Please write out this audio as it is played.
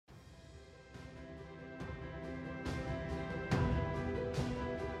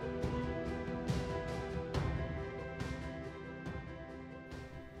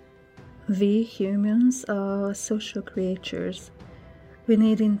We humans are social creatures. We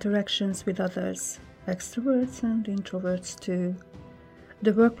need interactions with others, extroverts and introverts too.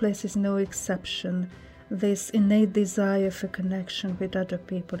 The workplace is no exception. This innate desire for connection with other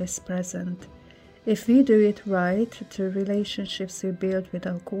people is present. If we do it right, the relationships we build with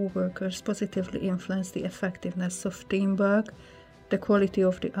our co-workers positively influence the effectiveness of teamwork, the quality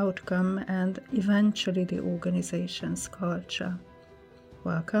of the outcome, and eventually the organization's culture.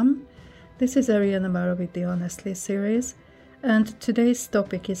 Welcome. This is Ariana with the Honestly series, and today's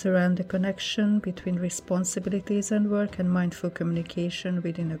topic is around the connection between responsibilities and work and mindful communication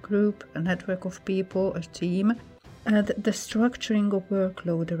within a group, a network of people, a team, and the structuring of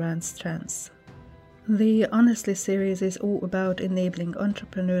workload around strengths. The Honestly series is all about enabling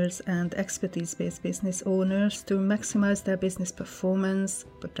entrepreneurs and expertise-based business owners to maximize their business performance,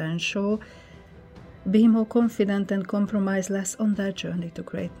 potential, be more confident and compromise less on their journey to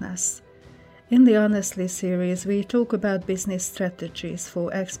greatness. In the Honestly series, we talk about business strategies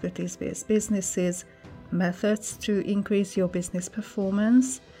for expertise-based businesses, methods to increase your business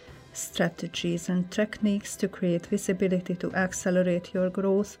performance, strategies and techniques to create visibility to accelerate your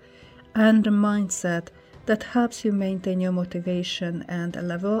growth, and a mindset that helps you maintain your motivation and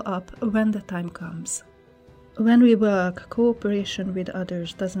level up when the time comes. When we work, cooperation with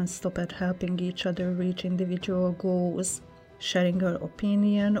others doesn't stop at helping each other reach individual goals, sharing our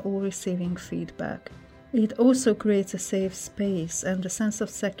opinion, or receiving feedback. It also creates a safe space and a sense of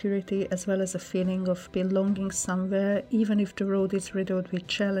security, as well as a feeling of belonging somewhere, even if the road is riddled with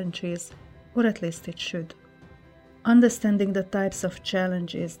challenges, or at least it should. Understanding the types of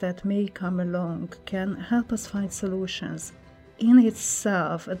challenges that may come along can help us find solutions. In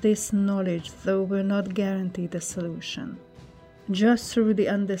itself, this knowledge, though, will not guarantee the solution. Just through the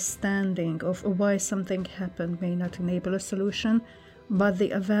understanding of why something happened may not enable a solution, but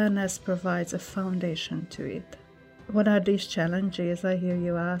the awareness provides a foundation to it. What are these challenges, I hear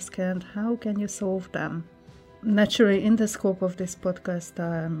you ask, and how can you solve them? Naturally, in the scope of this podcast,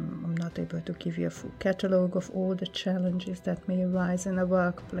 I'm not able to give you a full catalogue of all the challenges that may arise in a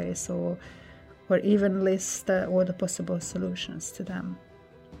workplace or even list all the possible solutions to them.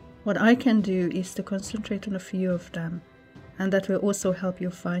 What I can do is to concentrate on a few of them, and that will also help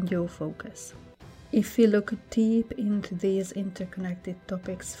you find your focus. If we look deep into these interconnected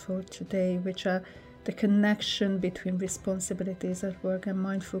topics for today, which are the connection between responsibilities at work and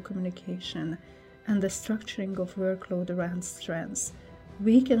mindful communication, and the structuring of workload around strengths,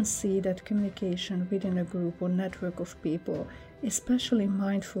 we can see that communication within a group or network of people, especially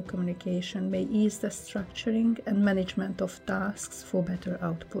mindful communication, may ease the structuring and management of tasks for better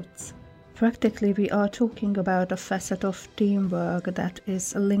outputs. Practically, we are talking about a facet of teamwork that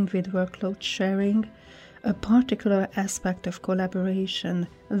is linked with workload sharing, a particular aspect of collaboration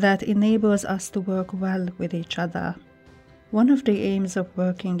that enables us to work well with each other. One of the aims of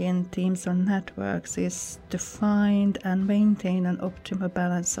working in teams or networks is to find and maintain an optimal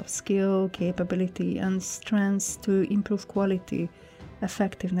balance of skill, capability, and strengths to improve quality,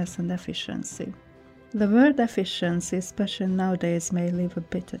 effectiveness, and efficiency. The word efficiency, especially nowadays, may leave a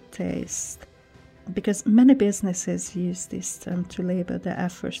bitter taste, because many businesses use this term to label their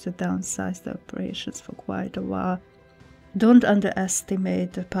efforts to downsize their operations for quite a while. Don't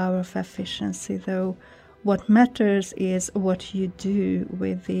underestimate the power of efficiency, though. What matters is what you do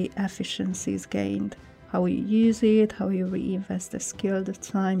with the efficiencies gained, how you use it, how you reinvest the skill, the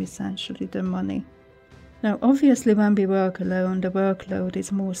time, essentially the money. Now, obviously, when we work alone, the workload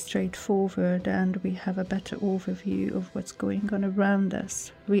is more straightforward and we have a better overview of what's going on around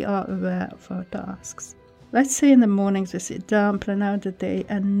us. We are aware of our tasks. Let's say in the mornings we sit down, plan out the day,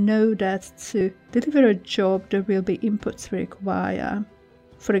 and know that to deliver a job there will be inputs we require.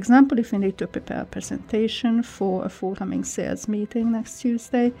 For example, if we need to prepare a presentation for a forthcoming sales meeting next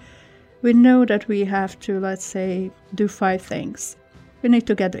Tuesday, we know that we have to, let's say, do 5 things. We need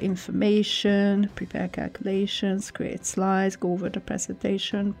to gather information, prepare calculations, create slides, go over the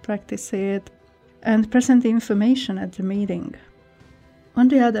presentation, practice it, and present the information at the meeting. On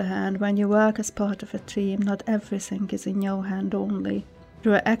the other hand, when you work as part of a team, not everything is in your hand only.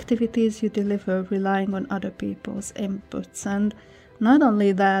 There are activities you deliver relying on other people's inputs, and not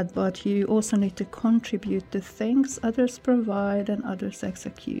only that, but you also need to contribute to things others provide and others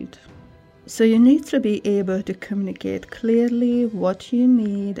execute. So you need to be able to communicate clearly what you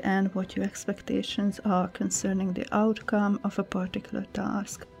need and what your expectations are concerning the outcome of a particular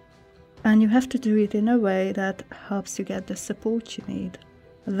task. And you have to do it in a way that helps you get the support you need.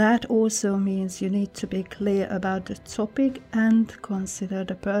 That also means you need to be clear about the topic and consider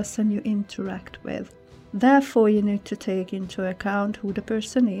the person you interact with. Therefore, you need to take into account who the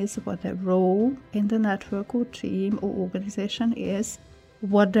person is, what their role in the network or team or organization is,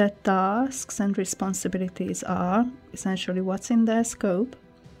 what their tasks and responsibilities are, essentially what's in their scope,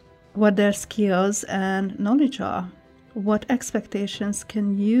 what their skills and knowledge are, what expectations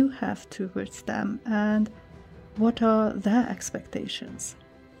can you have towards them, and what are their expectations.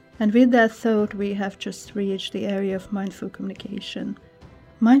 And with that thought, we have just reached the area of mindful communication.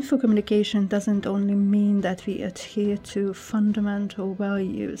 Mindful communication doesn't only mean that we adhere to fundamental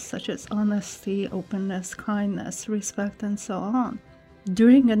values such as honesty, openness, kindness, respect, and so on.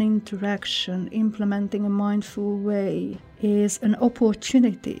 During an interaction, implementing a mindful way is an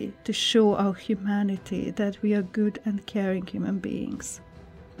opportunity to show our humanity that we are good and caring human beings.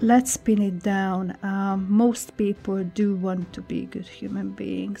 Let's pin it down. Most people do want to be good human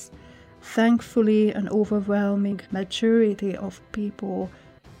beings. Thankfully, an overwhelming majority of people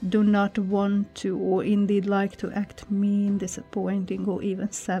do not want to, or indeed like to, act mean, disappointing, or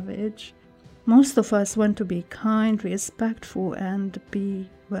even savage. Most of us want to be kind, respectful, and be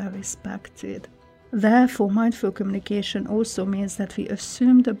well respected. Therefore, mindful communication also means that we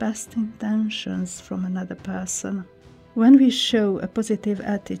assume the best intentions from another person. When we show a positive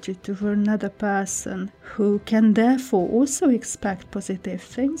attitude toward another person who can therefore also expect positive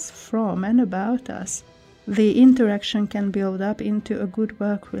things from and about us, the interaction can build up into a good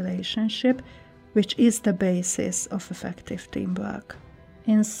work relationship, which is the basis of effective teamwork.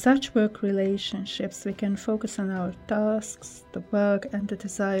 In such work relationships, we can focus on our tasks, the work, and the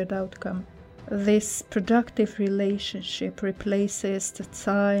desired outcome. This productive relationship replaces the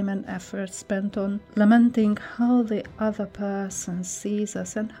time and effort spent on lamenting how the other person sees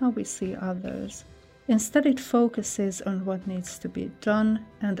us and how we see others. Instead, it focuses on what needs to be done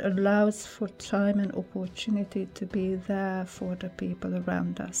and allows for time and opportunity to be there for the people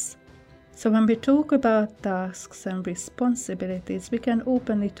around us. So when we talk about tasks and responsibilities, we can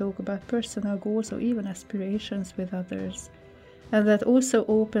openly talk about personal goals or even aspirations with others. And that also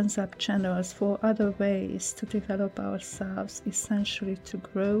opens up channels for other ways to develop ourselves, essentially to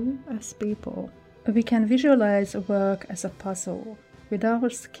grow as people. We can visualize work as a puzzle. With our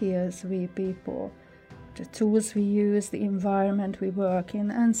skills, we people, the tools we use, the environment we work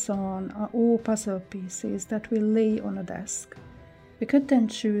in, and so on, are all puzzle pieces that we lay on a desk. We could then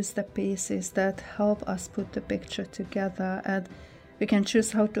choose the pieces that help us put the picture together, and we can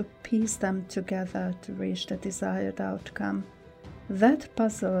choose how to piece them together to reach the desired outcome. That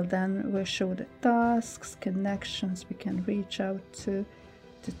puzzle then will show the tasks, connections we can reach out to,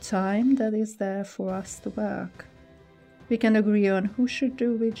 the time that is there for us to work. We can agree on who should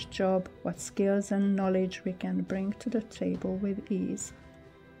do which job, what skills and knowledge we can bring to the table with ease.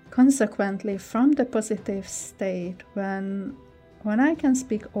 Consequently, from the positive state, when I can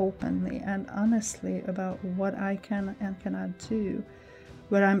speak openly and honestly about what I can and cannot do,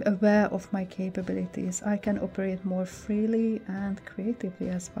 where I'm aware of my capabilities, I can operate more freely and creatively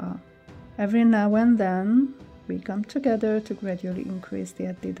as well. Every now and then, we come together to gradually increase the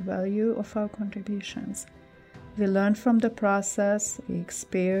added value of our contributions. We learn from the process, we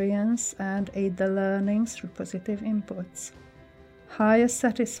experience and aid the learning through positive inputs. Higher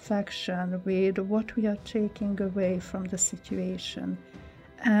satisfaction with what we are taking away from the situation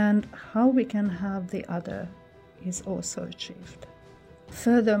and how we can help the other is also achieved.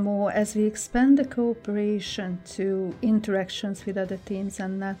 Furthermore, as we expand the cooperation to interactions with other teams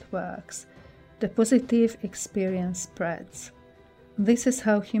and networks, the positive experience spreads. This is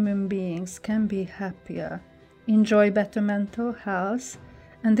how human beings can be happier, enjoy better mental health,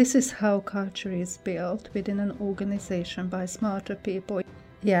 and this is how culture is built within an organization by smarter people.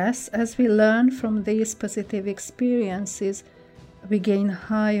 Yes, as we learn from these positive experiences, we gain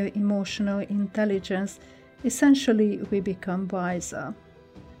higher emotional intelligence. Essentially, we become wiser.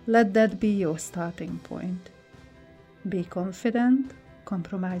 Let that be your starting point. Be confident,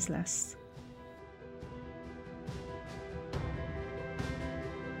 compromise less.